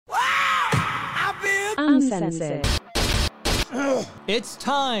Uncensored. It's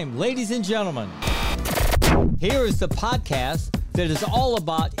time, ladies and gentlemen. Here is the podcast that is all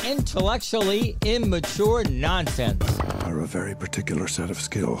about intellectually immature nonsense. Are a very particular set of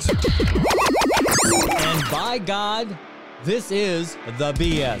skills. And by God, this is the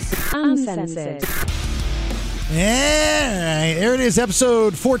BS. Uncensored. Yeah, there it is,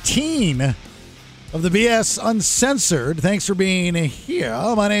 episode 14 of the BS Uncensored. Thanks for being here.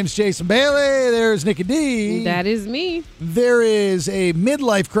 My name's Jason Bailey. There's Nikki D. That is me. There is a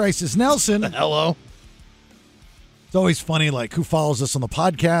midlife crisis, Nelson. Hello. It's always funny, like, who follows us on the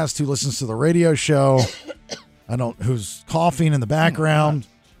podcast, who listens to the radio show, who's coughing in the background,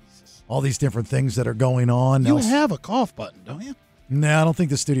 all these different things that are going on. You have a cough button, don't you? No, I don't think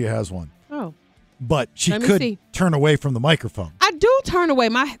the studio has one. Oh. But she Let me could see. turn away from the microphone. I do turn away.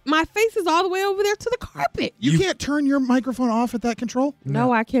 My face is all the way over there to the carpet. You can't turn your microphone off at that control?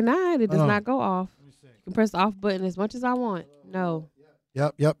 No, I cannot. It does Oh. not go off. You can press the off button as much as I want. No,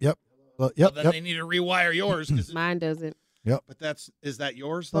 Yep. Well, Well, yep. then they need to rewire yours. mine doesn't. But is that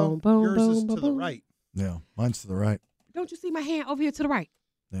yours, though? Boom, boom, yours boom, is boom, to the boom. right. Yeah, mine's to the right. Don't you see my hand over here to the right?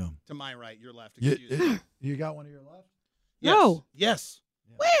 Yeah. To my right, your left. Excuse me. You got one of your left? Yes. No. Yes.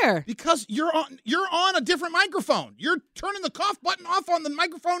 Where? Because you're on a different microphone. You're turning the cough button off on the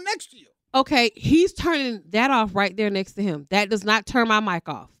microphone next to you. Okay, he's turning that off right there next to him. That does not turn my mic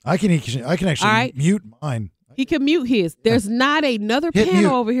off. I can actually All right. mute mine. He can mute his. There's not another Hit panel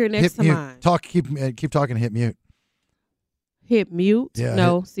mute. over here next Hit to mute. mine. Keep talking. Hit mute. Hit mute. Yeah,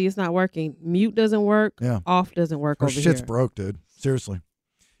 No, see, it's not working. Mute doesn't work. Yeah. Off doesn't work Our over shit's here. broke, dude. Seriously.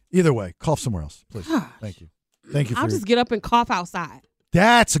 Either way, cough somewhere else, please. Gosh. Thank you. Thank you for I'll just get up and cough outside.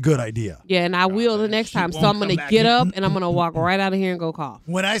 That's a good idea. Yeah, and I will the next she time. So won't I'm going come to back get in. up and I'm going to walk right out of here and go cough.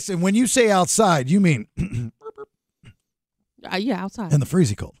 When you say outside, you mean Yeah, outside. in the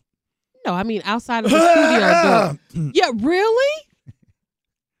freezy cold. No, I mean outside of the studio door. Yeah, really?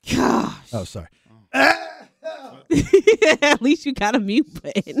 Gosh. Oh, sorry. At least you got a mute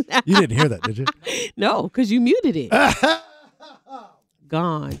button. You didn't hear that, did you? No, because you muted it.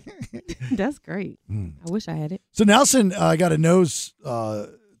 Gone. That's great. I wish I had it. So Nelson got a nose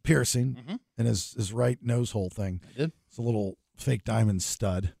piercing in his right nose hole thing. I did. It's a little fake diamond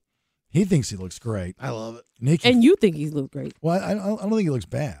stud. He thinks he looks great. I love it. Nikki, And you think he's look great. well, I don't think he looks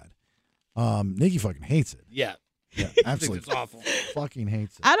bad. Nikki fucking hates it. Yeah. Yeah, I think absolutely it's awful. fucking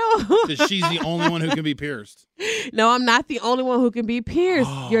hates it. I don't. Because she's the only one who can be pierced. No, I'm not the only one who can be pierced.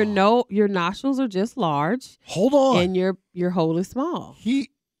 Your nostrils are just large. Hold on. And your hole is small.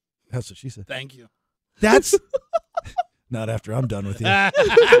 That's what she said. Thank you. That's not after I'm done with you. I'm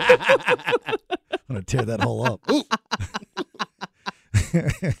gonna tear that hole up.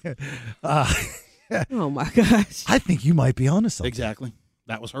 Oh my gosh. I think you might be onto something. Exactly.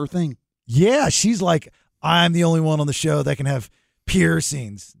 That was her thing. Yeah, she's like, I'm the only one on the show that can have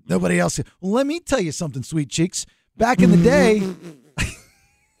piercings. Nobody else can. Well, let me tell you something, sweet cheeks. Back in the day,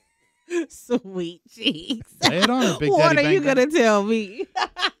 Sweet cheeks. Lay it on her, Big What Daddy are you Bang going to tell me?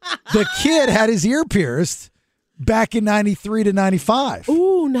 the kid had his ear pierced back in 93 to 95.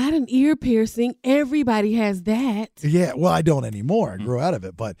 Ooh, not an ear piercing. Everybody has that. Yeah, well, I don't anymore. I grew out of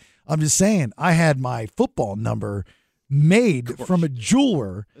it. But I'm just saying, I had my football number made from a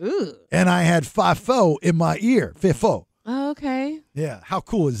jeweler, Ooh. and I had FIFO in my ear. FIFO. Okay. Yeah, how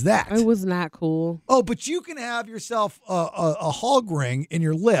cool is that? It was not cool. Oh, but you can have yourself a hog ring in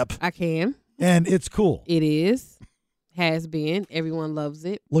your lip, I can. and it's cool. It is. Has been. Everyone loves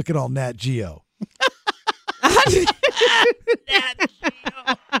it. Look at all Nat Geo.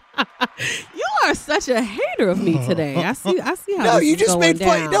 You are such a hater of me today. I see how No, this you is just going made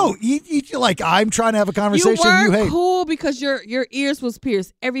fun. down. No, you like I'm trying to have a You conversation. were hate. cool because your ears was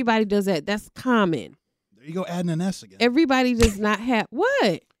pierced. Everybody does that. That's common. There you go, adding an S again. Everybody does not have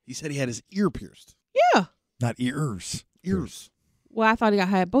what? He said he had his ear pierced. Yeah. Not ears. Ears. Well, I thought I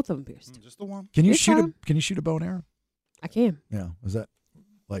had both of them pierced. Just the one. Can you It's shoot fine. Can you shoot a bow and arrow? I can. Yeah. Is that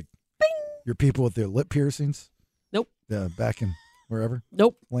like your people with their lip piercings? Nope. Back in wherever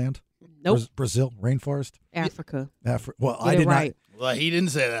Nope. land. Nope. Brazil, rainforest. Africa. Well, Get I it did right. Well, he didn't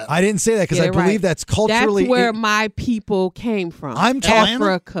say that. not. I didn't say that because Get I it believe right. that's culturally. That's where my people came from. I'm talking.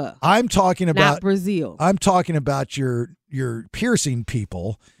 Africa, I'm talking not about. Brazil. I'm talking about your piercing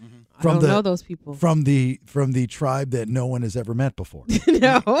people I don't the know those people. from the tribe that no one has ever met before.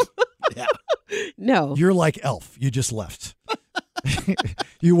 No. Yeah. No. You're like Elf. You just left.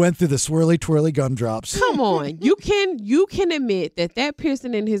 You went through the swirly twirly gumdrops. Come on. You can admit that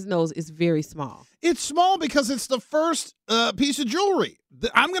piercing in his nose is very small. It's small because it's the first piece of jewelry.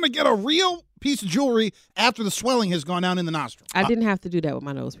 I'm going to get a real piece of jewelry after the swelling has gone down in the nostril. I didn't have to do that with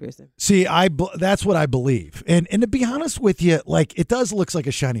my nose piercing. See, that's what I believe. And to be honest with you, like, it does look like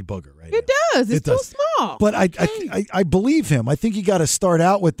a shiny booger, right? It does. It's too small. But I believe him. I think you got to start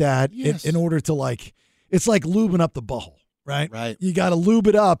out with that in order to, like, it's like lubing up the butthole, right? Right. You got to lube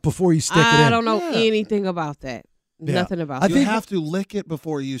it up before you stick it in. I don't know anything about that. Yeah. Nothing about You that. have to lick it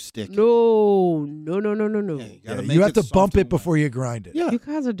before you stick it. No. Yeah, you have to bump it before you grind it. Yeah. You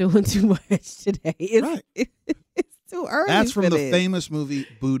guys are doing too much today. Right. It's too early. That's from for the this. famous movie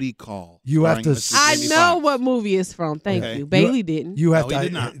Booty Call. You have to. I know what movie it's from. Thank Okay. you. Bailey didn't. You have No, to. he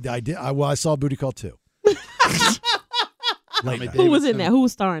did not. I did. I saw Booty Call 2. Late night. Who was in that? Who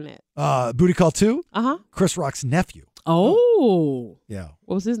was starring that? Booty Call 2? Uh-huh. Chris Rock's nephew. Oh. Yeah.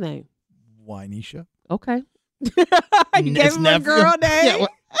 What was his name? Wynisha. Okay. You gave him a girl name? Yeah,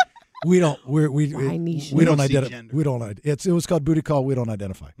 We don't. We Wynisha. don't see identify. gender. We don't. It was called Booty Call. We don't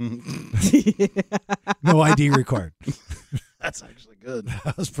identify. No ID required. That's actually good.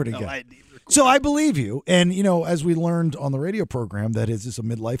 That was pretty good. ID required. So I believe you. And, as we learned on the radio program, that is a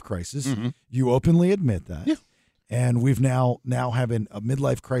midlife crisis. You openly admit that. Yeah. And we've now having a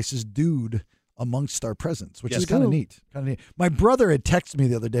midlife crisis dude amongst our presence, which is kind of neat. My brother had texted me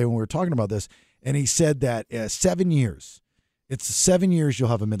the other day when we were talking about this, and he said that 7 years. It's 7 years you'll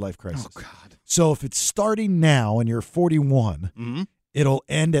have a midlife crisis. Oh, God. So if it's starting now and you're 41, it'll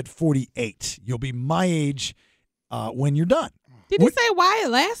end at 48. You'll be my age when you're done. Did he say why it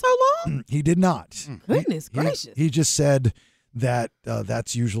lasts so long? He did not. Goodness gracious. He just said that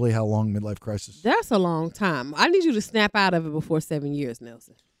that's usually how long midlife crisis. That's a long time. I need you to snap out of it before 7 years,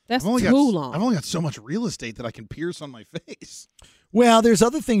 Nelson. That's too long. I've only got so much real estate that I can pierce on my face. Well, there's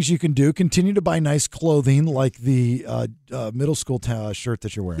other things you can do. Continue to buy nice clothing like the middle school shirt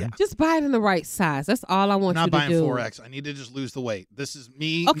that you're wearing. Yeah. Just buy it in the right size. That's all I want I'm not you to do. buying 4X. I need to just lose the weight. This is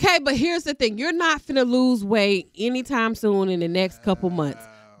me. Okay, but here's the thing. You're not finna lose weight anytime soon in the next couple months.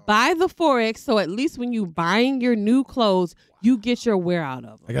 Buy the 4X so at least when you buying your new clothes, you get your wear out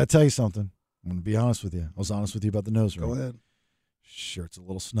of them. I got to tell you something. I'm going to be honest with you. I was honest with you about the nose ring. Go ahead. Shirt's a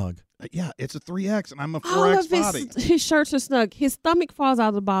little snug. Yeah, it's a 3X, and I'm a 4X All of body. his shirts are snug. His stomach falls out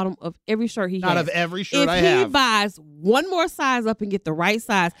of the bottom of every shirt he has. Not of every shirt I If he have. buys one more size up and get the right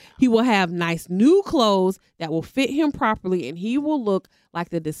size, he will have nice new clothes that will fit him properly, and he will look like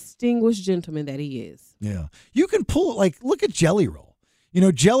the distinguished gentleman that he is. Yeah. You can pull, look at Jelly Roll.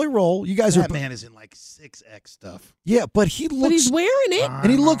 Jelly Roll, you guys That are. man is in 6X stuff. Yeah, but he looks. But he's wearing it.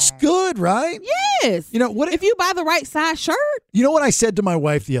 And he looks good, right? Yes. What if you buy the right size shirt? You know what I said to my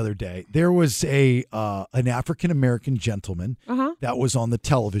wife the other day? There was an African American gentleman that was on the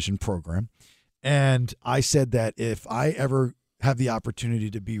television program, and I said that if I ever have the opportunity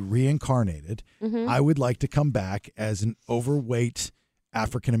to be reincarnated, I would like to come back as an overweight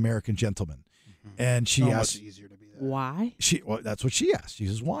African American gentleman. And she asked, much easier to be that. Why? That's what she asked. She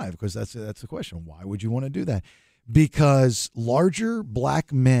says, why? Because that's the question. Why would you want to do that? Because larger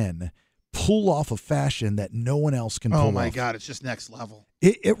black men pull off a fashion that no one else can pull off. Oh, my God. It's just next level.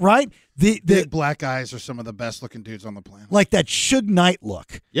 Right? Big black guys are some of the best looking dudes on the planet. Like that Suge Knight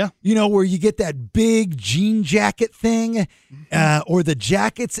look. Yeah. Where you get that big jean jacket thing or the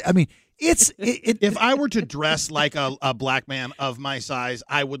jackets. I mean, if I were to dress like a black man of my size,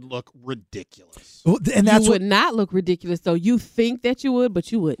 I would look ridiculous. And that's you would not look ridiculous, though. You think that you would,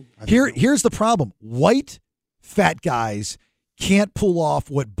 but you wouldn't. Here's the problem. White fat guys can't pull off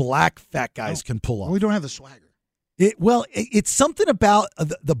what black fat guys can pull off. Well, we don't have the swagger. It's something about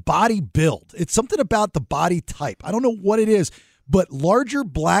the body build. It's something about the body type. I don't know what it is, but larger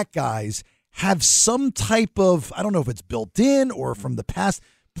black guys have some type of, I don't know if it's built in or from the past,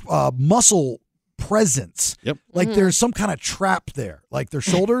 muscle presence. Yep. Like there's some kind of trap there, like their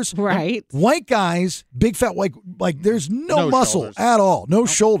shoulders. Right. White guys, big fat white, there's no muscle shoulders. at all, no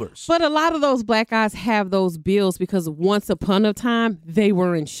shoulders. But a lot of those black guys have those builds because once upon a time they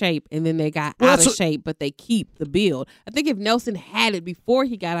were in shape and then they got out of shape, but they keep the build. I think if Nelson had it before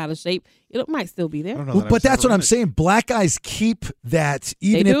he got out of shape, it might still be there. But that's what I'm saying. Black guys keep that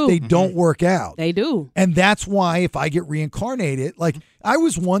even if they don't work out. They do. And that's why if I get reincarnated, I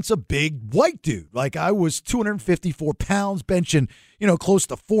was once a big white dude. I was 254 pounds, benching, close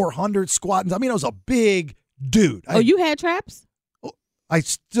to 400 squatting. I mean, I was a big dude. You had traps? I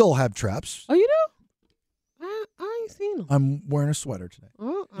still have traps. Oh, you do? I ain't seen them. I'm wearing a sweater today.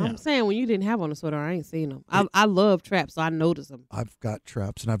 I'm saying when you didn't have on a sweater, I ain't seen them. I love traps, so I notice them. I've got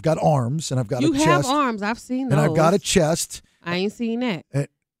traps, and I've got arms, and I've got a chest. You have arms. I've seen those. And I've got a chest. I ain't seen that.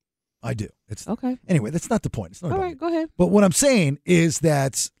 I do. It's okay. Anyway, that's not the point. It's not all about right, go ahead. But what I'm saying is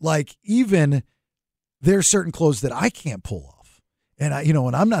that, even there's certain clothes that I can't pull off. And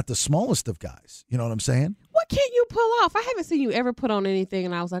and I'm not the smallest of guys. You know what I'm saying? What can't you pull off? I haven't seen you ever put on anything,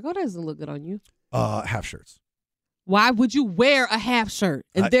 and I was like, oh, that doesn't look good on you. Half shirts. Why would you wear a half shirt?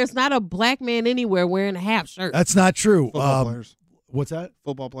 And there's not a black man anywhere wearing a half shirt. That's not true. Football players. What's that?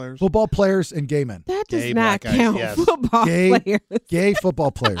 Football players. Football players and gay men. That does Gay not black guys, count. yes. Football players. Gay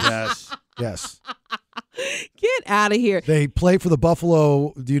football players. Yes. Yes. Get out of here. They play for the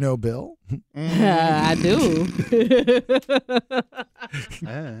Buffalo. Do you know Bill? I do.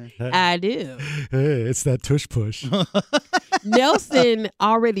 I do. Hey, it's that tush push. Nelson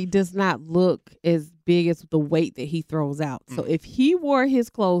already does not look as big as the weight that he throws out. So if he wore his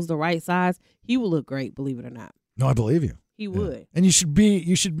clothes the right size, he would look great, believe it or not. No, I believe you. He would. And you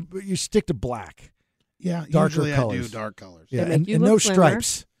stick to black. Yeah, Darker usually colors. I do dark colors. Yeah, make and you no look slimmer.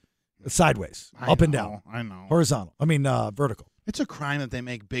 stripes. Sideways, up and down, I know. horizontal. I mean, vertical. It's a crime that they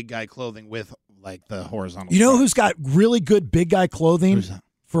make big guy clothing with like the horizontal. You know stripes. who's got really good big guy clothing Who's that?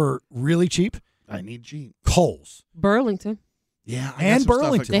 for really cheap? I need jeans. Kohl's. Burlington. Yeah, And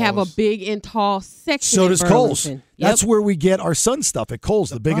Burlington. They have a big and tall section. So in does Kohl's. Burlington. Yep. That's where we get our son stuff at Kohl's,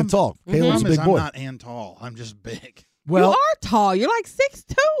 the big and tall. Caleb's a big boy. I'm not and tall. I'm just big. You are tall. You're like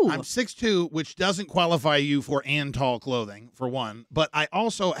 6'2". I'm 6'2", which doesn't qualify you for and tall clothing, for one. But I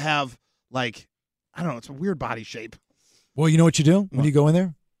also have, like, I don't know, it's a weird body shape. Well, you know what you do when What? you go in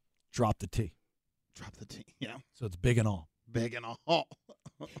there? Drop the T. Drop the T. Yeah. So it's big and all. Big and all.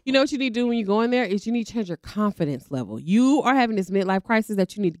 You know what you need to do when you go in there is you need to change your confidence level. You are having this midlife crisis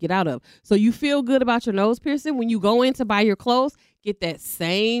that you need to get out of. So you feel good about your nose piercing. When you go in to buy your clothes, get that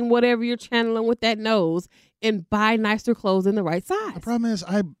same whatever you're channeling with that nose and buy nicer clothes in the right size. The problem is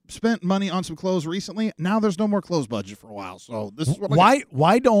I spent money on some clothes recently. Now there's no more clothes budget for a while. So this is what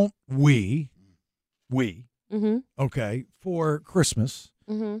Why don't we Mm-hmm. okay, for Christmas,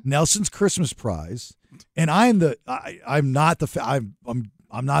 Mm-hmm. Nelson's Christmas prize, and I'm not the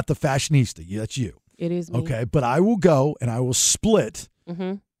fashionista. That's you. It is me. Okay, but I will go and I will split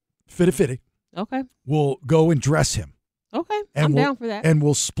Mm-hmm. fitty. Okay. We'll go and dress him. Okay. And I'm we'll- down for that. And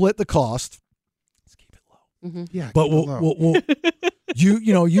we'll split the cost. Let's keep it low. Mm-hmm. Yeah, But keep it low. we'll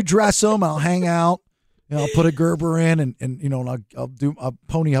you dress him. I'll hang out. I'll put a Gerber in, and I'll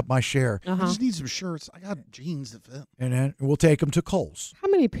pony up my share, I Uh-huh. just need some shirts. I got jeans that fit. and then we'll take them to Kohl's. How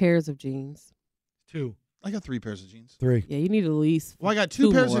many pairs of jeans? 2, I got 3 pairs of jeans. 3, Yeah, you need at least. Well, I got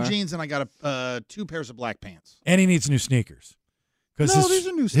 2 pairs more. of jeans and I got 2 pairs of black pants. and he needs new sneakers because No, these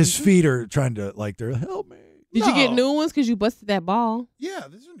are new his sneakers. feet are trying to they're help me. Did you get No. new ones because you busted that ball? Yeah,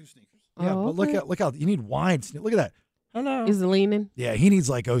 these are new sneakers. Yeah, Oh, but okay. look out! You need wide. Look at that. Hello. Is it leaning? Yeah, he needs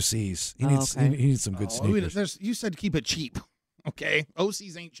like OCs. He Oh, needs okay. he needs some good sneakers. You said keep it cheap. Okay,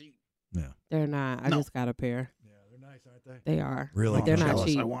 OCs ain't cheap. Yeah, They're not. I No. just got a pair. yeah, they're nice, aren't they? They are. Really? But they're I'm not jealous.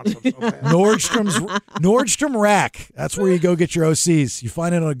 cheap. I want some so bad. Nordstrom Rack. That's where you go get your OCs. You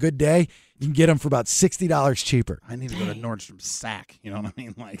find it on a good day, you can get them for about $60 cheaper. I need to go to Nordstrom Sack. You know what I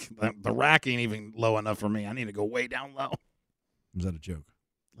mean? Like the rack ain't even low enough for me. I need to go way down low. Was that a joke?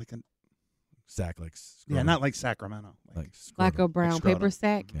 Like Sack like yeah, not like Sacramento. like Like a scrotum. brown scrotum. paper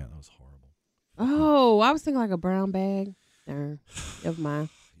sack. Yeah, that was horrible. Oh, I was thinking like a brown bag. Never mind.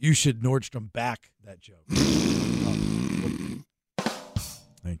 You should Nordstrom back that joke.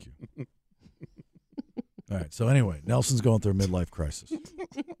 Thank you. All right. So anyway, Nelson's going through a midlife crisis.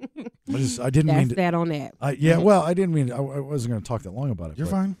 I didn't mean That's to. that on that. Well, I didn't mean. I wasn't going to talk that long about it. You're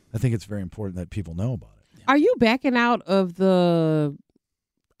but fine. I think it's very important that people know about it. Are you backing out of the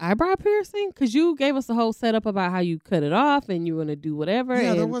eyebrow piercing? Because you gave us a whole setup about how you cut it off and you were going to do whatever.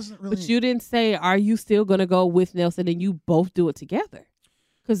 Yeah, there and- wasn't really. But you didn't say, are you still going to go with Nelson and you both do it together?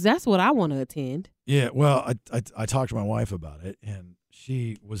 Because that's what I want to attend. Yeah. Well, I talked to my wife about it, and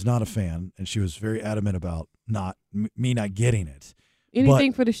she was not a fan, and she was very adamant about me not getting it.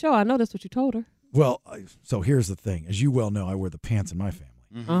 Anything for the show. I know that's what you told her. Well, so here's the thing. As you well know, I wear the pants in my family.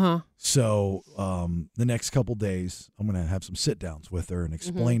 Mm-hmm. Uh-huh. So the next couple days, I'm going to have some sit downs with her and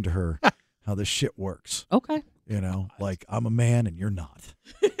explain to her how this shit works. Okay. You know, like I'm a man and you're not.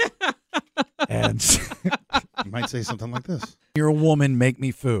 And You might say something like this. you're a woman, make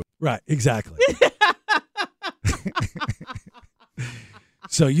me food. Right, exactly.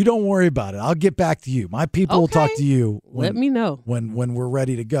 So you don't worry about it. I'll get back to you. My people will talk Okay. to you Let me know. when we're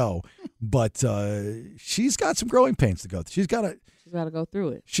ready to go. But she's got some growing pains to go through. She's got to go through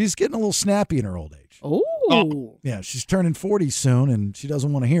it. She's getting a little snappy in her old age. Oh. Yeah, she's turning 40 soon, and she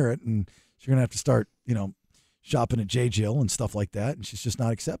doesn't want to hear it. And she's going to have to start, shopping at J. Jill and stuff like that. And she's just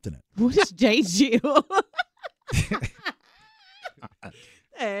not accepting it. What is J. Jill?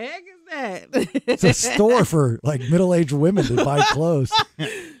 The heck is that? It's a store for like middle-aged women to buy clothes.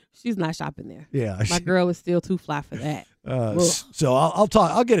 She's not shopping there. Yeah. My girl is still too fly for that. So I'll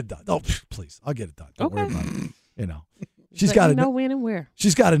talk. I'll get it done. Oh, please, I'll get it done. Don't worry about it. You know, she's got to know when and where.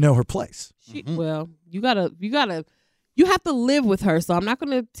 She's got to know her place. Well, you have to live with her. So I'm not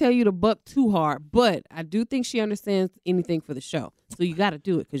going to tell you to buck too hard, but I do think she understands anything for the show. So you got to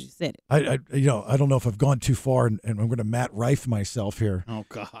do it because you said it. I don't know if I've gone too far, and I'm going to Matt Rife myself here. Oh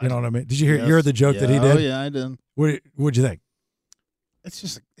God, you know what I mean? Did you hear the joke that he did? Oh yeah, I did. What'd you think?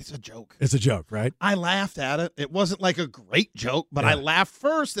 It's a joke. It's a joke, right? I laughed at it. It wasn't like a great joke, but I laughed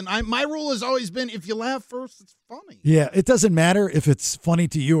first. And my rule has always been, if you laugh first, it's funny. Yeah, it doesn't matter if it's funny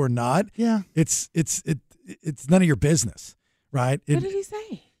to you or not. Yeah, it's none of your business, right? What did he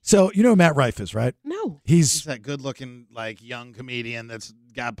say? So you know who Matt Rife is, right? No, he's that good-looking like young comedian that's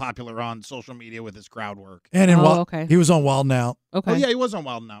got popular on social media with his crowd work. And he was on Wild Now. Okay, oh yeah, he was on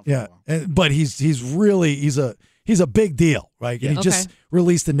Wild Now. For a while. But he's a big deal, right? Yeah. And he just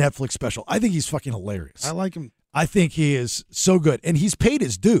released a Netflix special. I think he's fucking hilarious. I like him. I think he is so good. And he's paid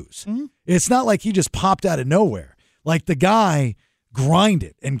his dues. Mm-hmm. It's not like he just popped out of nowhere. Like the guy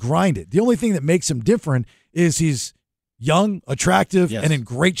grinded. The only thing that makes him different is he's young, attractive, and in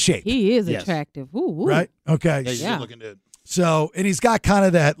great shape. He is attractive. Ooh. Right? Okay. Yeah, he's good looking dude. So, and he's got kind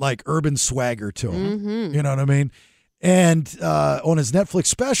of that like urban swagger to him. Mm-hmm. You know what I mean? And on his Netflix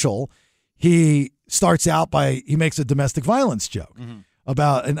special, he starts out he makes a domestic violence joke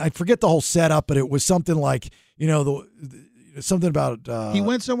about, and I forget the whole setup, but it was something like, something about. He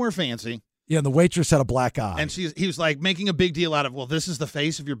went somewhere fancy. Yeah, and the waitress had a black eye. And he was like making a big deal out of, well, this is the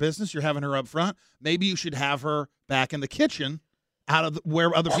face of your business. You're having her up front. Maybe you should have her back in the kitchen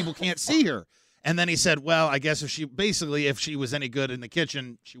where other people can't see her. And then he said, well, I guess if she was any good in the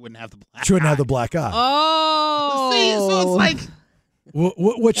kitchen, she wouldn't have the black eye. She wouldn't have the black eye. Oh. See, so it's like.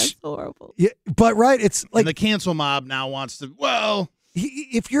 Which, that's horrible. Yeah, but right, it's like. And the cancel mob now wants to,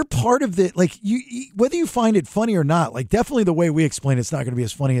 if you're part of the, like, whether you find it funny or not, like, definitely the way we explain it's not going to be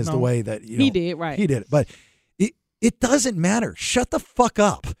as funny as the way that he did, right? He did it, but it doesn't matter. Shut the fuck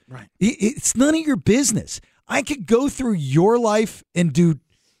up. Right. It's none of your business. I could go through your life and do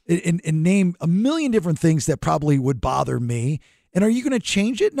and name a million different things that probably would bother me. And are you going to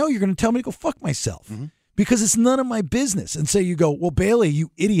change it? No, you're going to tell me to go fuck myself. Mm-hmm. Because it's none of my business. And so you go, well, Bailey,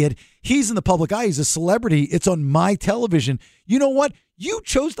 you idiot. He's in the public eye. He's a celebrity. It's on my television. You know what? You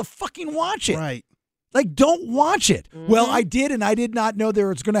chose to fucking watch it. Right. Like, don't watch it. Mm-hmm. Well, I did, and I did not know there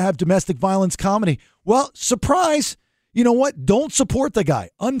was going to have domestic violence comedy. Well, surprise. You know what? Don't support the guy.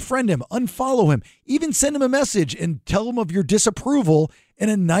 Unfriend him. Unfollow him. Even send him a message and tell him of your disapproval in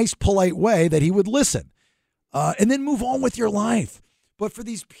a nice, polite way that he would listen. And then move on with your life. But for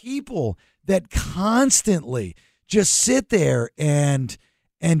these people that constantly just sit there and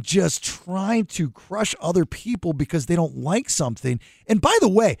just try to crush other people because they don't like something. And by the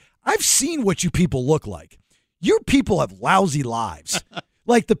way, I've seen what you people look like. Your people have lousy lives.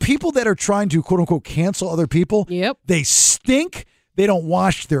 Like the people that are trying to, quote unquote, cancel other people. Yep. They stink. They don't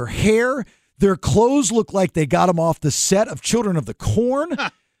wash their hair. Their clothes look like they got them off the set of Children of the Corn.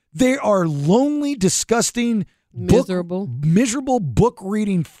 They are lonely, disgusting, miserable book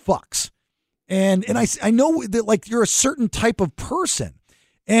reading fucks. And I know that like you're a certain type of person.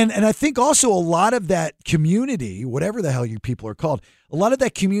 And I think also a lot of that community, whatever the hell you people are called, a lot of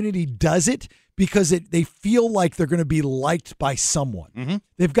that community does it because they feel like they're going to be liked by someone.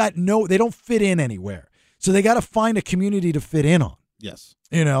 Mm-hmm. They don't fit in anywhere. So they got to find a community to fit in on. Yes.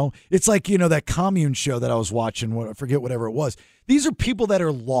 It's like, that commune show that I was watching, I forget whatever it was. These are people that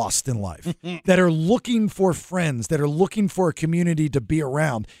are lost in life, that are looking for friends, that are looking for a community to be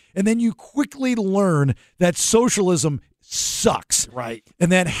around. And then you quickly learn that socialism sucks. Right.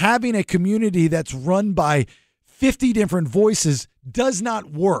 And that having a community that's run by 50 different voices does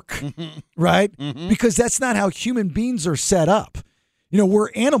not work, right? Mm-hmm. Because that's not how human beings are set up. We're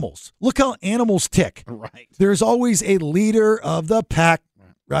animals. Look how animals tick. Right. There's always a leader of the pack,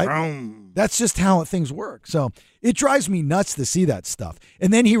 right? That's just how things work. So it drives me nuts to see that stuff.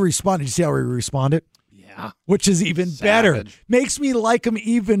 And then he responded. Did you see how he responded? Yeah. Which is even better. Makes me like him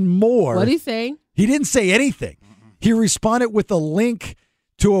even more. What did he say? He didn't say anything. He responded with a link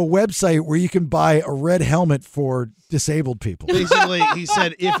to a website where you can buy a red helmet for disabled people. Basically, he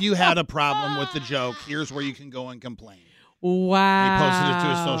said, if you had a problem with the joke, here's where you can go and complain. Wow. And he posted it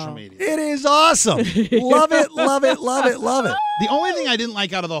to his social media. It is awesome. Love it, love it, love it, love it. The only thing I didn't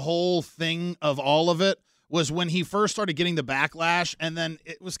like out of the whole thing of all of it was when he first started getting the backlash, and then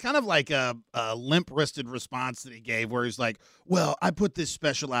it was kind of like a limp-wristed response that he gave where he's like, well, I put this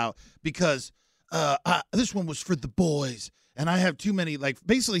special out because this one was for the boys, and I have too many,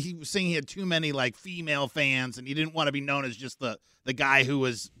 basically he was saying he had too many, female fans, and he didn't want to be known as just the guy who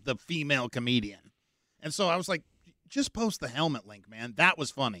was the female comedian. And so I was like, just post the helmet link, man. That was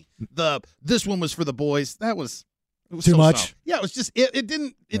funny. This one was for the boys. It was too so much. soft. Yeah, it was just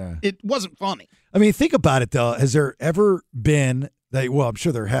it wasn't funny. I mean, think about it though. Has there ever been well, I'm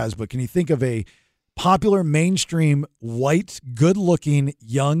sure there has, but can you think of a popular mainstream white, good-looking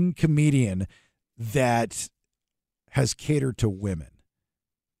young comedian that has catered to women?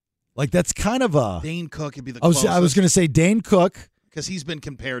 Like that's kind of a Dane Cook would be the closest. I was going to say Dane Cook because he's been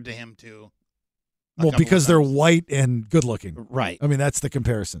compared to him too. Well, because they're white and good-looking, right? I mean, that's the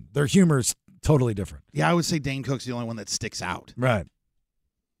comparison. Their humor is totally different. Yeah, I would say Dane Cook's the only one that sticks out. Right.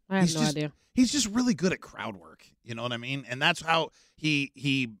 I have no idea. He's just really good at crowd work. You know what I mean? And that's how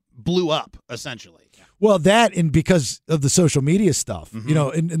he blew up essentially. Well, that and because of the social media stuff, you know,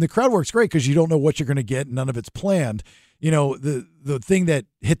 and the crowd work's great because you don't know what you're going to get. And none of it's planned. You know, the thing that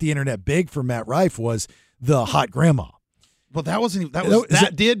hit the internet big for Matt Rife was the hot grandma. Well,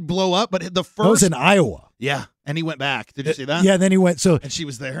 that did blow up, but the first that was in Iowa. Yeah, and he went back. Did you see that? Yeah, then he went. And she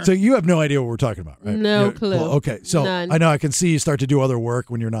was there. So you have no idea what we're talking about, right? No clue. Well, okay, so None. I know I can see you start to do other work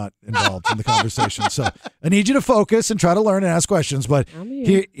when you're not involved in the conversation. So I need you to focus and try to learn and ask questions. But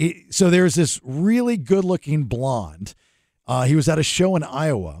so there's this really good-looking blonde. He was at a show in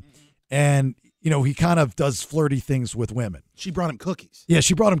Iowa, and you know he kind of does flirty things with women. She brought him cookies. Yeah,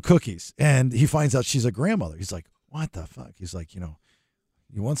 she brought him cookies, and he finds out she's a grandmother. He's like, "What the fuck?" He's like, "You know,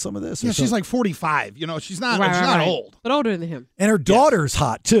 you want some of this?" Yeah, she's like 45. You know, she's not old, but older than him. And her daughter's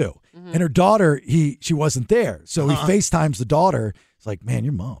hot too. And her daughter, she wasn't there, so he FaceTimes the daughter. It's like, "Man,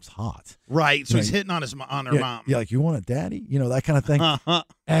 your mom's hot." Right. So he's hitting on her mom. Yeah, like, "You want a daddy?" You know, that kind of thing.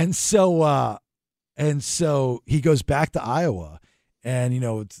 And so he goes back to Iowa, and you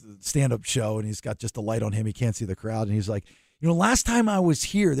know, it's a stand-up show, and he's got just a light on him. He can't see the crowd, and he's like, "You know, last time I was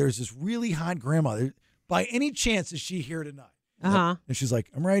here, there's this really hot grandmother. By any chance, is she here tonight?" And she's like,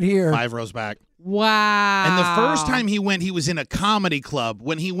 "I'm right here." 5 rows back. Wow. And the first time he went, he was in a comedy club.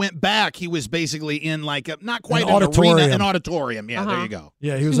 When he went back, he was basically in like not quite an arena, an auditorium. Yeah, there you go.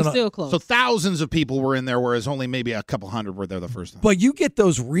 Yeah, he was still close. So thousands of people were in there, whereas only maybe a couple hundred were there the first time. But you get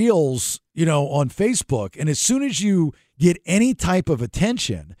those reels, you know, on Facebook, and as soon as you get any type of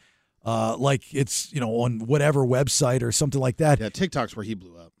attention, like it's, you know, on whatever website or something like that. Yeah, TikTok's where he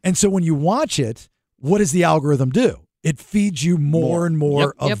blew up. And so when you watch it, what does the algorithm do? It feeds you more and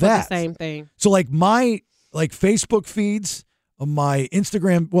more of that. The same thing. So like my Facebook feeds, my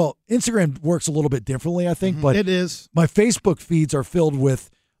Instagram, well, Instagram works a little bit differently, I think, but it is. My Facebook feeds are filled with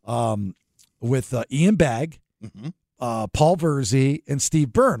Ian Bagg, Paul Verzi, and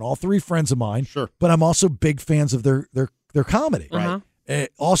Steve Byrne, all three friends of mine. Sure. But I'm also big fans of their comedy. Right.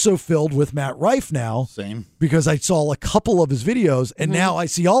 Also filled with Matt Rife now. Same. Because I saw a couple of his videos, and now I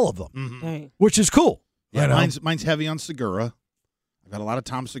see all of them, which is cool. Yeah, you know? mine's heavy on Segura. I've got a lot of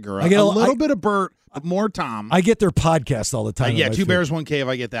Tom Segura. I get a little bit of Bert, but more Tom. I get their podcast all the time. Yeah, Two Bears, One Cave.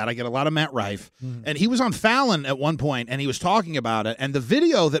 I get that. I get a lot of Matt Rife. And he was on Fallon at one point, and he was talking about it. And the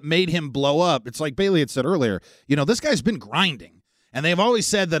video that made him blow up, it's like Bailey had said earlier, you know, this guy's been grinding. And they've always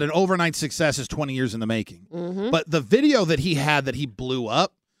said that an overnight success is 20 years in the making. But the video that he had that he blew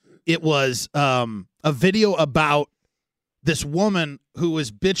up, it was a video about this woman who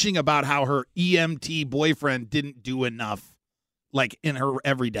was bitching about how her EMT boyfriend didn't do enough, like in her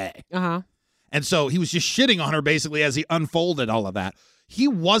everyday. And so he was just shitting on her basically as he unfolded all of that. He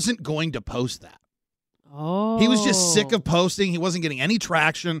wasn't going to post that. He was just sick of posting. He wasn't getting any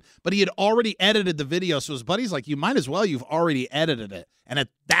traction, but he had already edited the video. So his buddy's like, you might as well. You've already edited it. And at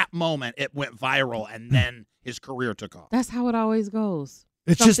that moment, it went viral, and then his career took off. That's how it always goes.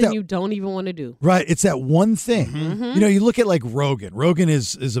 It's something just that, you don't even want to do. Right. It's that one thing. You know, you look at like Rogan. Rogan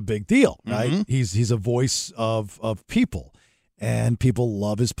is a big deal, right? He's a voice of people, and people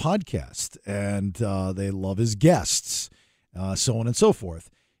love his podcast, and they love his guests, so on and so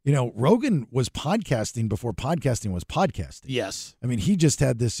forth. You know, Rogan was podcasting before podcasting was podcasting. Yes. I mean, he just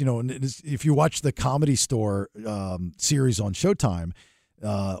had this, you know, and if you watch the Comedy Store series on Showtime,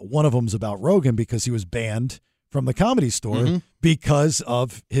 one of them's about Rogan because he was banned from the Comedy Store because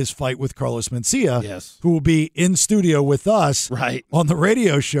of his fight with Carlos Mencia, who will be in studio with us on the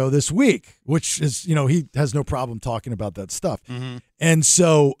radio show this week, which is, you know, he has no problem talking about that stuff. And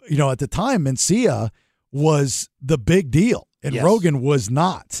so, you know, at the time, Mencia was the big deal, and Rogan was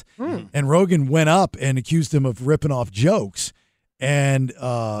not. And Rogan went up and accused him of ripping off jokes. And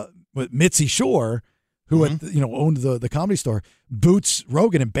Mitzi Shore, who owned the Comedy Store, boots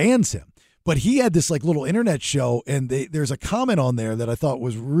Rogan and bans him. But he had this like little internet show, and there's a comment on there that I thought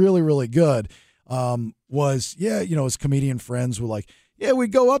was really, really good. His comedian friends were like, yeah, we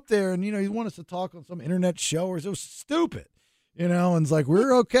go up there and, you know, you want us to talk on some internet show, or it was stupid. and it's like,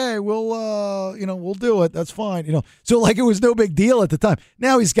 we're okay. We'll do it. That's fine. So like it was no big deal at the time.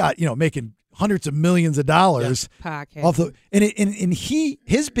 Now he's got, making hundreds of millions of dollars podcast off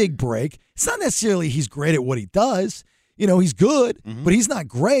his big break. It's not necessarily he's great at what he does. He's good, but he's not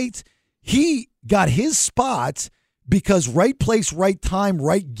great. He got his spot because right place, right time,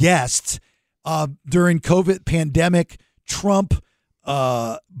 right guests during COVID pandemic, Trump,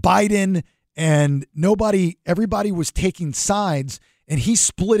 Biden, and everybody was taking sides, and he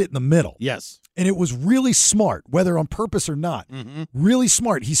split it in the middle. Yes. And it was really smart, whether on purpose or not. Really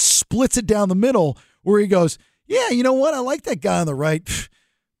smart. He splits it down the middle where he goes, yeah, you know what? I like that guy on the right.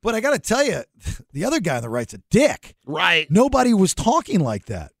 But I got to tell you, the other guy on the right's a dick. Right. Nobody was talking like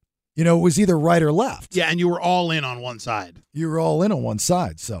that. It was either right or left. Yeah, and you were all in on one side. You were all in on one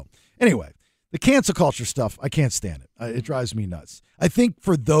side. So anyway, the cancel culture stuff, I can't stand it. It drives me nuts. I think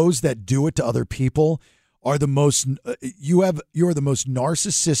for those that do it to other people are the most, you are the most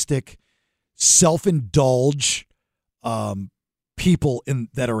narcissistic, self-indulge people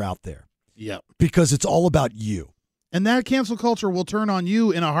that are out there. Yeah. Because it's all about you. And that cancel culture will turn on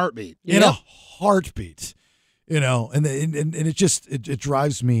you in a heartbeat. In a heartbeat. And it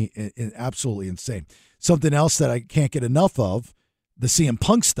drives me absolutely insane. Something else that I can't get enough of, the CM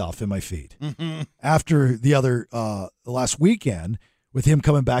Punk stuff in my feed. After the last weekend with him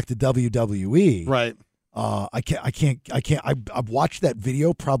coming back to WWE. Right. I've watched that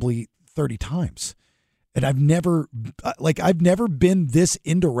video probably 30 times. And I've never been this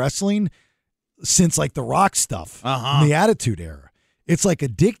into wrestling since like the Rock stuff in the Attitude Era. It's like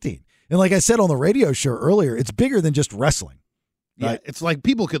addicting. And like I said on the radio show earlier, it's bigger than just wrestling. Right? Yeah, it's like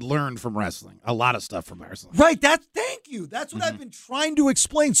people could learn from wrestling, a lot of stuff from wrestling. Right. Thank you. That's what I've been trying to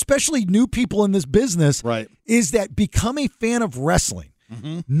explain, especially new people in this business. Right. Is that become a fan of wrestling,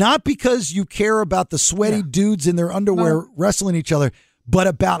 not because you care about the sweaty dudes in their underwear wrestling each other, but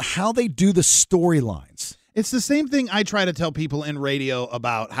about how they do the storylines. It's the same thing I try to tell people in radio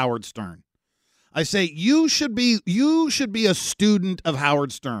about Howard Stern. I say, you should be a student of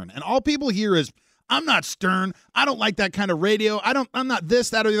Howard Stern. And all people hear is, I'm not Stern. I don't like that kind of radio. I'm not this,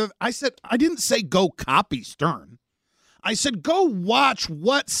 that, or the other. I didn't say go copy Stern. I said, go watch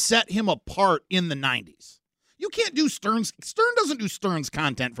what set him apart in the 90s. You can't do Stern doesn't do Stern's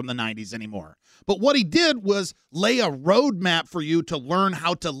content from the 90s anymore. But what he did was lay a roadmap for you to learn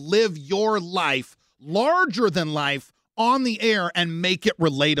how to live your life larger than life on the air and make it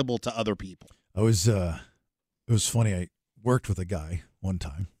relatable to other people. It was funny. I worked with a guy one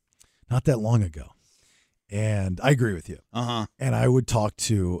time, not that long ago, and I agree with you. And I would talk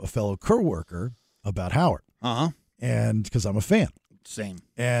to a fellow coworker about Howard. And because I'm a fan. Same.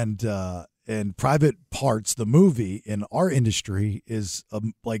 And Private Parts, the movie in our industry, is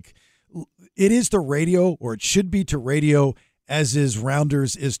like it is to radio, or it should be to radio, as is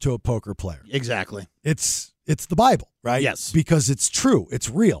Rounders is to a poker player. Exactly. It's the Bible, right? Yes. Because it's true. It's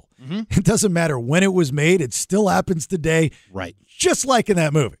real. It doesn't matter when it was made. It still happens today. Right. Just like in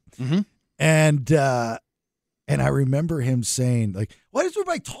that movie. And I remember him saying, like, why does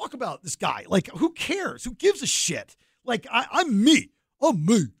everybody talk about this guy? Like, who cares? Who gives a shit? Like, I'm me. I'm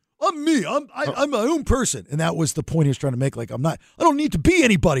me. I'm me. I'm my own person. And that was the point he was trying to make. Like, I don't need to be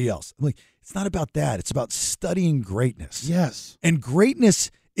anybody else. I'm like, it's not about that. It's about studying greatness. Yes. And greatness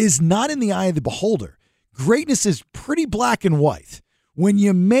is not in the eye of the beholder. Greatness is pretty black and white. When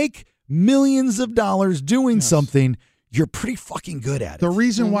you make millions of dollars doing something, you're pretty fucking good at it. The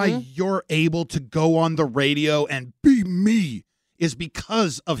reason why you're able to go on the radio and be me is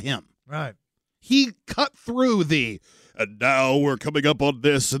because of him. Right. He cut through and now we're coming up on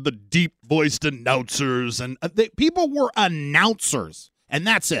this, and the deep-voiced announcers. And people were announcers, and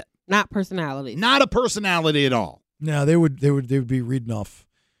that's it. Not personality. Not a personality at all. No, they would be reading off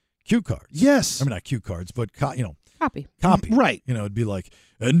cue cards. Yes. I mean, not cue cards, but copy. Right. It'd be like,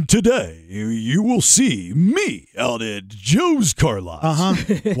 and today you will see me out at Joe's car lot.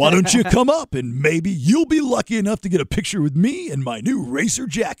 Why don't you come up and maybe you'll be lucky enough to get a picture with me in my new racer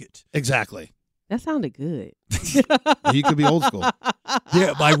jacket. Exactly. That sounded good. You could be old school.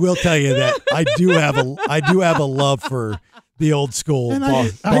 Yeah, but I will tell you that I do have a love for the old school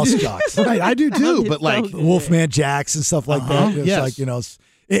boss jocks. Right, I do too. But like Wolfman Jacks and stuff like that. It's yes.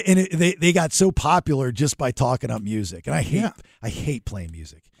 like, they got so popular just by talking up music, and I hate playing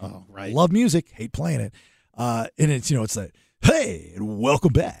music. Oh, right. Love music, hate playing it. And it's it's like, hey, and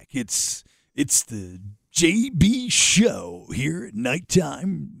welcome back. It's the JB show here at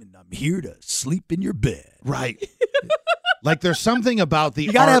nighttime, and I'm here to sleep in your bed. Right. Like there's something about the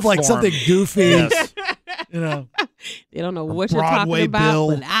you gotta art have like form. something goofy. Yes. They don't know what you're Broadway talking about,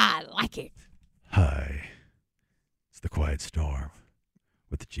 bill. but I like it. Hi. It's the Quiet Storm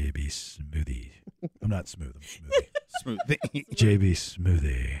with the JB Smoothie. I'm not smooth, I'm smoothie. Smoothie. JB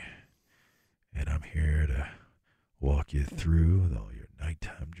Smoothie. And I'm here to walk you through all your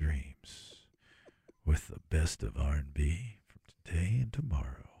nighttime dreams with the best of R&B from today and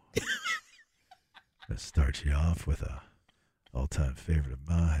tomorrow. Let's start you off with a all-time favorite of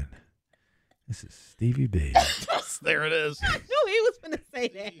mine. This is Stevie B. There it is. I knew he was going to say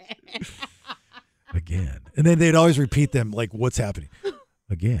that. Again. And then they'd always repeat them like, what's happening?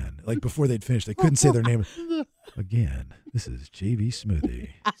 Again. Like before they'd finish, they couldn't say their name. Again. This is JB Smoothie.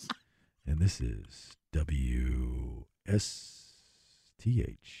 And this is WSTH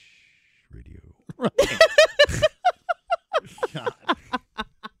Radio. God.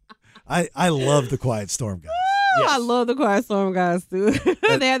 I love the Quiet Storm guys. Yes. I love the Quiet Storm guys, too.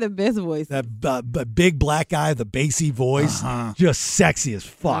 They have the best voice. That big black guy, the bassy voice, just sexy as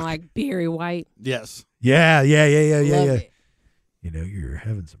fuck. Like Barry White. Yes. Yeah. Love it. You know, you're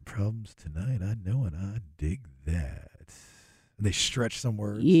having some problems tonight. I know, and I dig that. And they stretch some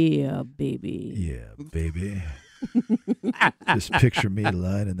words. Yeah, baby. Yeah, baby. Just picture me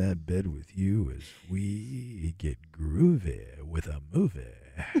lying in that bed with you as we get groovy with a movie.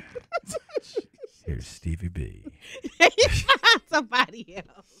 Here's Stevie B. Somebody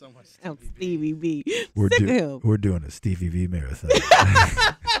else. So much I'm Stevie B. We're doing a Stevie B marathon.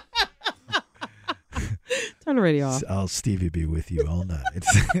 Turn the radio off. I'll Stevie B with you all night.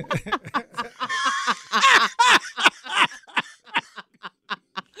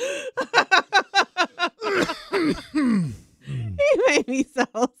 He made me so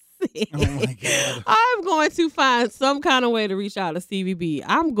sick. Oh my God. I'm going to find some kind of way to reach out to Stevie B.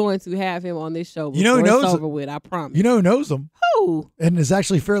 I'm going to have him on this show before You know who knows it's over with. I promise. You know who knows him? Who? And is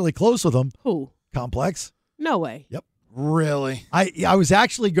actually fairly close with him. Who? Complex. No way. Yep. Really? I was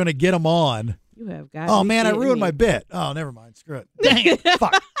actually going to get him on. You have got. Oh man, I ruined my bit. Oh, never mind. Screw it. Dang it.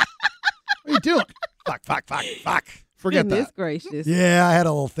 Fuck. What are you doing? Fuck. Forget Goodness that. gracious. Yeah, I had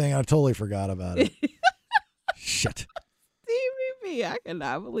a little thing. I totally forgot about it. Shit. Stevie B, I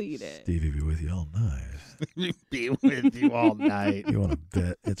cannot believe that. Stevie be with you all night. Be with you all night. You want to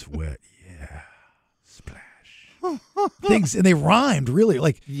bet it's wet? Yeah. Splash. Things, and they rhymed really.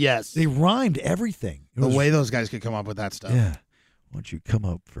 Like, Yes. they rhymed everything. It The was- way those guys could come up with that stuff. Yeah. Why don't you come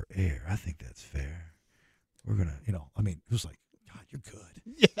up for air? I think that's fair. We're going to, it was like, God, you're good.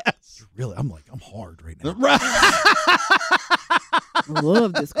 Yes. You're really, I'm hard right now. Right.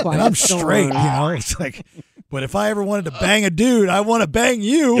 Love this quiet. And I'm storm. straight, It's like, but if I ever wanted to bang a dude, I want to bang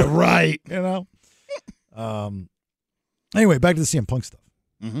you. You're right. Anyway, back to the CM Punk stuff.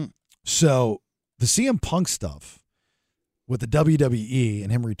 Mm-hmm. So the CM Punk stuff with the WWE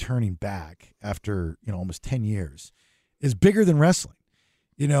and him returning back after, almost 10 years is bigger than wrestling.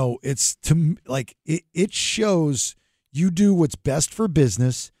 It's it shows you do what's best for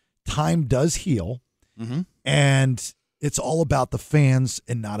business. Time does heal. Mm-hmm. And it's all about the fans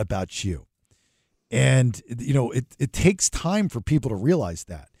and not about you. And, it takes time for people to realize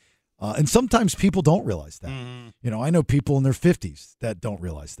that. And sometimes people don't realize that. Mm-hmm. I know people in their 50s that don't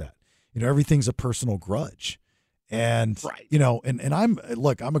realize that. Everything's a personal grudge. And, Right. and I'm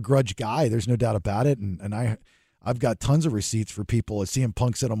a grudge guy. There's no doubt about it. And I've got tons of receipts for people. CM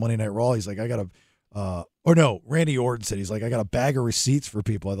Punk said on Monday Night Raw, he's like, Randy Orton said, he's like, I got a bag of receipts for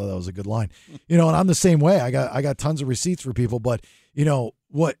people. I thought that was a good line. And I'm the same way. I got tons of receipts for people, but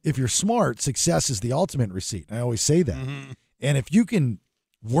what, if you're smart, success is the ultimate receipt. And I always say that. Mm-hmm. And if you can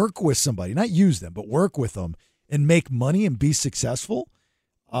work with somebody, not use them, but work with them and make money and be successful,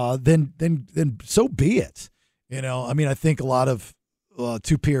 then so be it. I think a lot of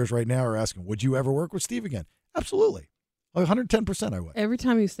two peers right now are asking, would you ever work with Steve again? Absolutely. 110% I would. Every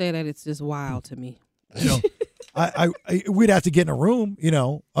time you say that, it's just wild to me. We'd have to get in a room,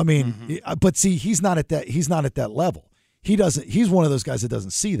 Mm-hmm. but see, he's not at that level. He's one of those guys that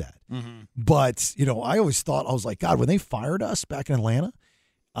doesn't see that. Mm-hmm. But, I always thought, I was like, God, when they fired us back in Atlanta,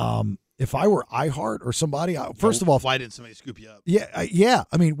 if I were iHeart or somebody, first of all, why didn't somebody scoop you up? Yeah.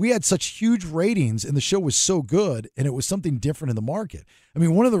 We had such huge ratings and the show was so good and it was something different in the market.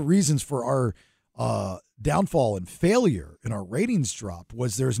 One of the reasons for our downfall and failure in our ratings drop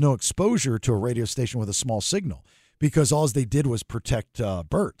was there's no exposure to a radio station with a small signal because all they did was protect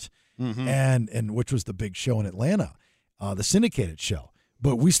Bert and which was the big show in Atlanta, the syndicated show.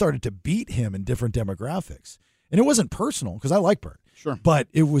 But we started to beat him in different demographics. And it wasn't personal because I like Bert. Sure. But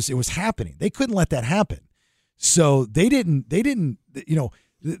it was happening. They couldn't let that happen. So they didn't,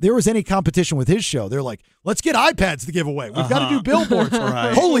 there was any competition with his show. They're like, let's get iPads to give away. We've got to do billboards.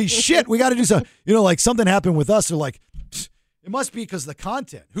 Right. Holy shit, we got to do something. Like something happened with us. They're like, it must be because of the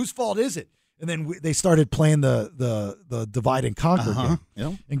content. Whose fault is it? And then they started playing the divide and conquer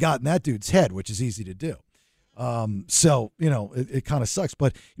game and got in that dude's head, which is easy to do. So, it kind of sucks.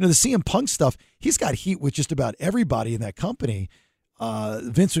 But, the CM Punk stuff, he's got heat with just about everybody in that company.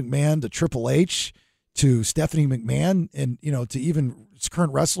 Vince McMahon to Triple H to Stephanie McMahon and, to even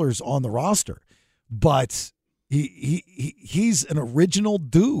current wrestlers on the roster. But he's an original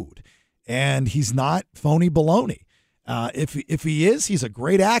dude, and he's not phony baloney. If he is, he's a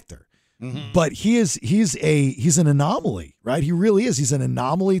great actor. Mm-hmm. But he's an anomaly, right? He really is. He's an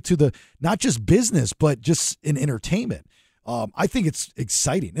anomaly to the not just business, but just in entertainment. I think it's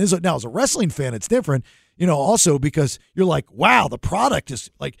exciting. Now, as a wrestling fan, it's different, also because you're like, wow, the product is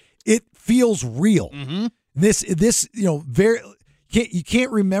like, it feels real. Mm-hmm. This, you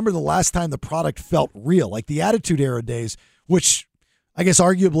can't remember the last time the product felt real, like the Attitude Era days, which I guess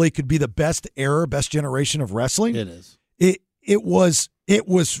arguably could be the best generation of wrestling. It is. It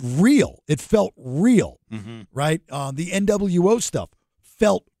was real. It felt real, right? The NWO stuff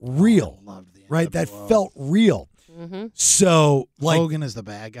felt real, loved the NWO. Right? That felt real. Mm-hmm. So, Hogan as the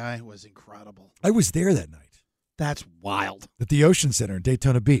bad guy was incredible. I was there that night. That's wild. At the Ocean Center in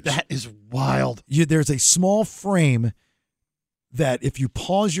Daytona Beach. That is wild. There's a small frame that if you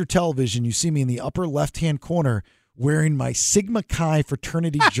pause your television, you see me in the upper left-hand corner wearing my Sigma Chi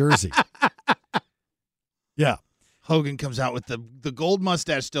fraternity jersey. Yeah. Hogan comes out with the gold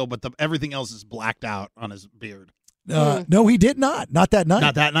mustache still, but everything else is blacked out on his beard. No, he did not. Not that night.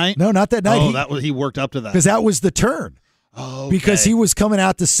 Not that night? No, not that night. He worked up to that. Because that was the turn. Oh, okay. Because he was coming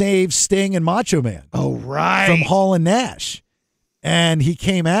out to save Sting and Macho Man. Oh, right. From Hall and Nash. And he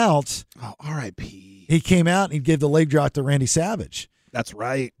came out. Oh, R.I.P. He came out and he gave the leg drop to Randy Savage. That's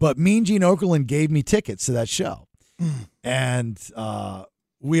right. But Mean Gene Okerlund gave me tickets to that show. And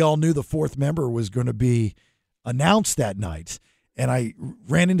we all knew the fourth member was going to be announced that night. And I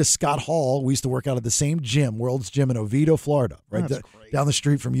ran into Scott Hall. We used to work out at the same gym, World's Gym in Oviedo, Florida, right down the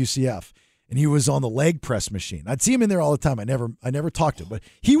street from UCF. And he was on the leg press machine. I'd see him in there all the time. I never talked to him, but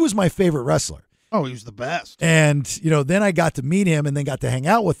he was my favorite wrestler. Oh, he was the best. And, then I got to meet him and then got to hang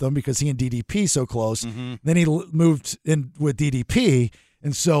out with him because he and DDP so close. Mm-hmm. Then he moved in with DDP.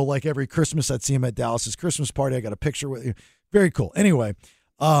 And so like every Christmas, I'd see him at Dallas's Christmas party. I got a picture with him. Very cool. Anyway,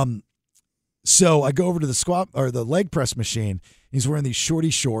 so I go over to the squat or the leg press machine. He's wearing these shorty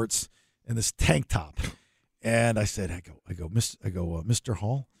shorts and this tank top. And I said, Mr.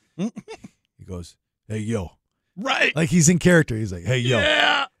 Hall? He goes, hey, yo. Right. Like he's in character. He's like, hey, yo.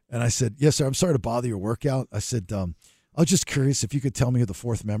 Yeah. And I said, yes, sir. I'm sorry to bother your workout. I said, I was just curious if you could tell me who the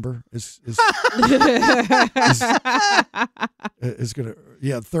fourth member is going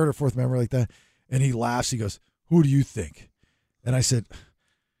to, third or fourth member like that. And he laughs. He goes, who do you think? And I said,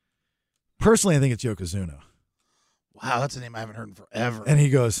 personally, I think it's Yokozuna. Wow, that's a name I haven't heard in forever. And he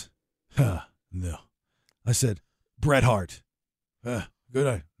goes, no. I said, Bret Hart. Good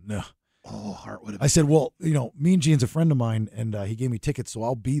eye. No. Oh, Hart would have. I said, well, Mean Gene's a friend of mine, and he gave me tickets, so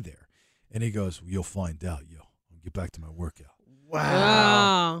I'll be there. And he goes, well, you'll find out, yo. I'll get back to my workout.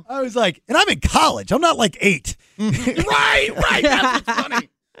 Wow. I was like, and I'm in college. I'm not like 8. Right. That's what's funny.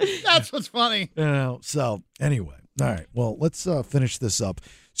 That's what's funny. So anyway, all right. Well, let's finish this up.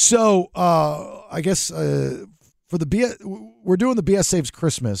 So I guess for we're doing the BS Saves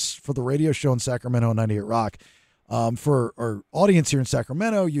Christmas for the radio show in Sacramento, 98 Rock. For our audience here in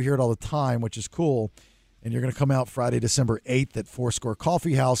Sacramento, you hear it all the time, which is cool. And you're going to come out Friday, December 8th at Foursquare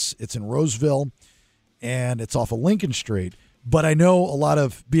Coffee House. It's in Roseville, and it's off of Lincoln Street. But I know a lot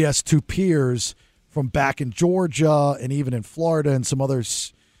of BS2 peers from back in Georgia and even in Florida and some other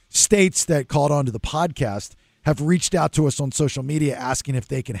states that caught on to the podcast have reached out to us on social media asking if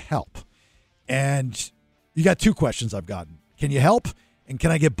they can help. And you got 2 questions I've gotten. Can you help? And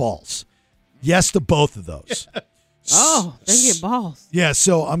can I get balls? Yes to both of those. Oh, they get balls. Yeah,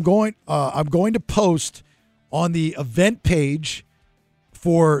 so I'm going to post on the event page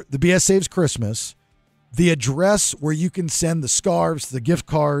for the BS Saves Christmas the address where you can send the scarves, the gift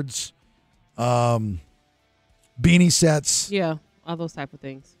cards, beanie sets. Yeah, all those type of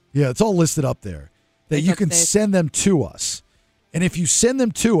things. Yeah, it's all listed up there. That you can send them to us. And if you send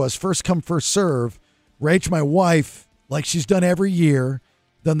them to us, first come, first serve, Rach, my wife, like she's done every year,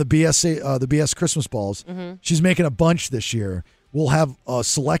 done the BS Christmas balls. Mm-hmm. She's making a bunch this year. We'll have a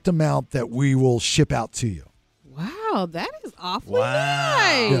select amount that we will ship out to you. Wow, that is awfully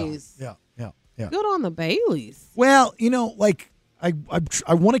nice. Yeah. Good on the Baileys. Well, I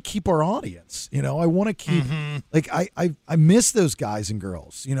want to keep our audience. I want to keep I miss those guys and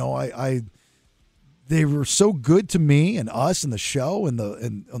girls. They were so good to me and us and the show and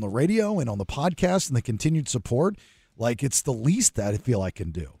on the radio and on the podcast and the continued support. Like, it's the least that I feel I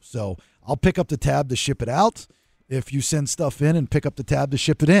can do. So I'll pick up the tab to ship it out if you send stuff in and pick up the tab to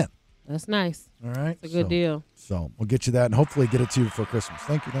ship it in. That's nice. All right? It's a good deal. So we'll get you that and hopefully get it to you before Christmas.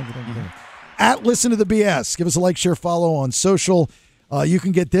 Thank you. At Listen to the BS. Give us a like, share, follow on social. You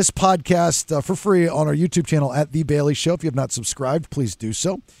can get this podcast for free on our YouTube channel at The Bailey Show. If you have not subscribed, please do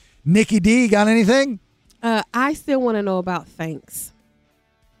so. Nikki D, got anything? I still want to know about thanks.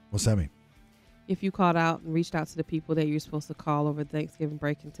 What's that mean? If you called out and reached out to the people that you're supposed to call over Thanksgiving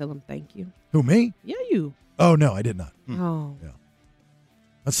break and tell them thank you. Who, me? Yeah, you. Oh, no, I did not. Oh. Yeah.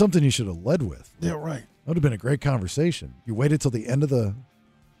 That's something you should have led with. Yeah, right. That would have been a great conversation. You waited till the end of the...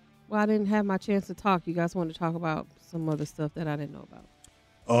 Well, I didn't have my chance to talk. You guys wanted to talk about some other stuff that I didn't know about.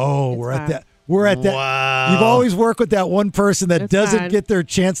 Oh, It's we're fine. at that. We're at that. Wow. You've always worked with that one person that It's doesn't fine. get their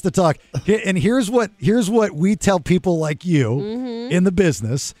chance to talk. And here's what we tell people like you in the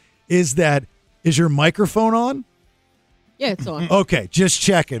business is that, is your microphone on? Yeah, it's on. Okay, just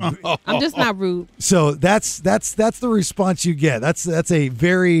checking. I'm just not rude. So that's the response you get. That's a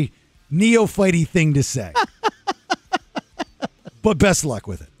very neophyte-y thing to say. But best luck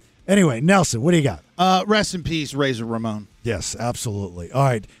with it. Anyway, Nelson, what do you got? Rest in peace, Razor Ramon. Yes, absolutely. All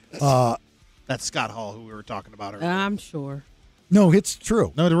right. That's Scott Hall, who we were talking about earlier. I'm sure. No, it's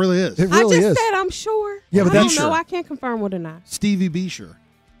true. No, it really is. It really I just is. said I'm sure. Yeah, but I don't that's know. sure. I can't confirm whether or not. Stevie B. Sure.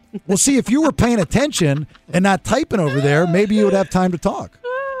 Well, see, if you were paying attention and not typing over there, maybe you would have time to talk.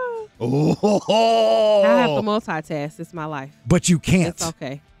 Oh. I have to multitask. It's my life. But you can't. It's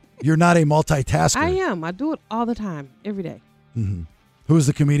okay. You're not a multitasker. I am. I do it all the time, every day. Who was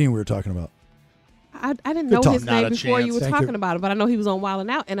the comedian we were talking about? I didn't Good know talk. his Not name a before you chance. were Thank talking you. about him, but I know he was on Wild 'N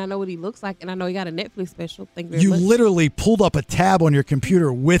Out, and I know what he looks like, and I know he got a Netflix special. Thank you very You much. literally pulled up a tab on your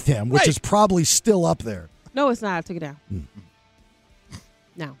computer with him, which Right. is probably still up there. No, it's not. I took it down.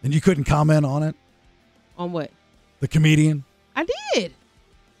 No. And you couldn't comment on it? On what? The comedian? I did. Said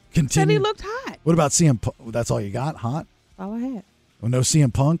Continue. he looked hot. What about CM Punk? That's all you got? Hot? That's all I had. Well, no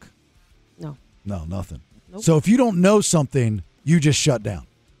CM Punk? No. No, nothing. Nope. So if you don't know something, you just shut down.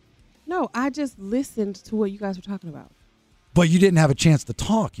 No, I just listened to what you guys were talking about. But you didn't have a chance to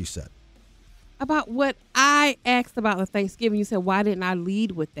talk, you said. About what I asked about the Thanksgiving. You said, why didn't I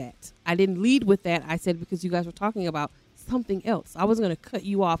lead with that? I didn't lead with that. I said, because you guys were talking about something else. I wasn't going to cut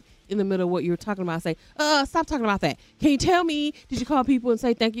you off in the middle of what you were talking about. Say, stop talking about that. Can you tell me, did you call people and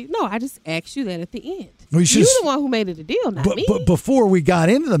say thank you? No, I just asked you that at the end. Well, You're the one who made it a deal, not me. But before we got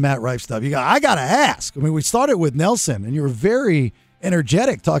into the Matt Rife stuff, I got to ask. I mean, we started with Nelson, and you were very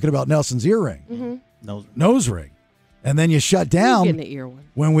energetic talking about Nelson's earring, nose ring. And then you shut down Getting the ear one.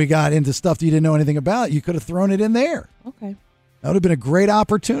 when we got into stuff that you didn't know anything about. You could have thrown it in there. Okay. That would have been a great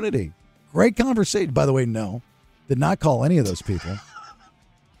opportunity. Great conversation. By the way, no, did not call any of those people.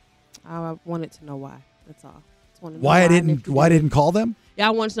 I wanted to know why. That's all. Just wanted to know Why I and didn't? if you Why did it. didn't call them? Yeah,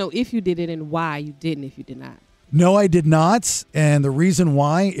 I wanted to know if you did it and why you didn't if you did not. No, I did not. And the reason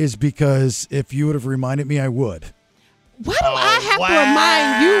why is because if you would have reminded me, I would. Why do I have to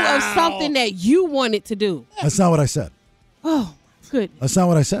remind you of something that you wanted to do? That's not what I said. Oh, good. That's not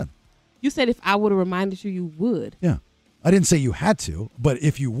what I said. You said if I would have reminded you, you would. Yeah. I didn't say you had to, but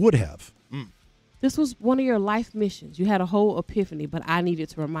if you would have. This was one of your life missions. You had a whole epiphany, but I needed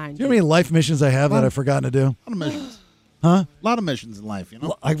to remind Do you you. know how many life missions I have that I've forgotten to do? A lot of missions. Huh? A lot of missions in life, you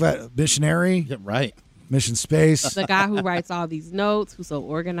know? I've got missionary, Yeah, right. mission space. The guy who writes all these notes, who's so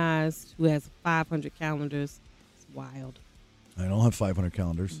organized, who has 500 calendars. It's wild. I don't have 500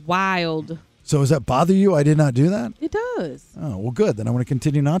 calendars. Wild. So does that bother you? I did not do that? It does. Oh, well, good. Then I'm going to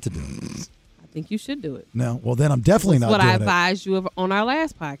continue not to do it. I think you should do it. No. Well, then I'm definitely That's not what doing I it. advised you of on our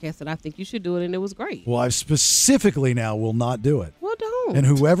last podcast, that I think you should do it, and it was great. Well, I specifically now will not do it. Well, don't. And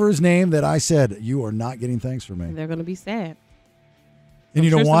whoever's name that I said, you are not getting thanks from me. They're going to be sad. And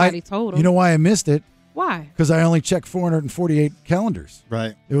you I'm know sure why? somebody told 'em. You know why I missed it? Why? Because I only checked 448 calendars.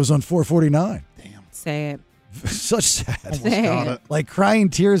 Right. It was on 449. Damn. Sad. Such sad. Sad. Like crying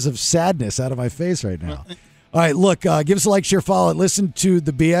tears of sadness out of my face right now. All right, look, give us a like, share, follow, listen to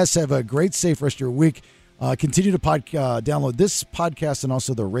the BS. Have a great, safe rest of your week. Continue to download this podcast and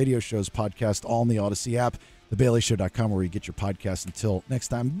also the radio show's podcast, all in the Odyssey app, thebaileyshow.com, where you get your podcast. Until next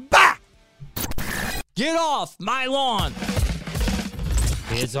time, bye! Get off my lawn!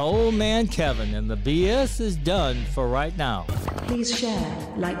 It's old man Kevin, and the BS is done for right now. Please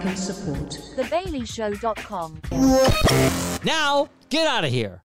share, like and support. TheBaileyShow.com. Now, get out of here.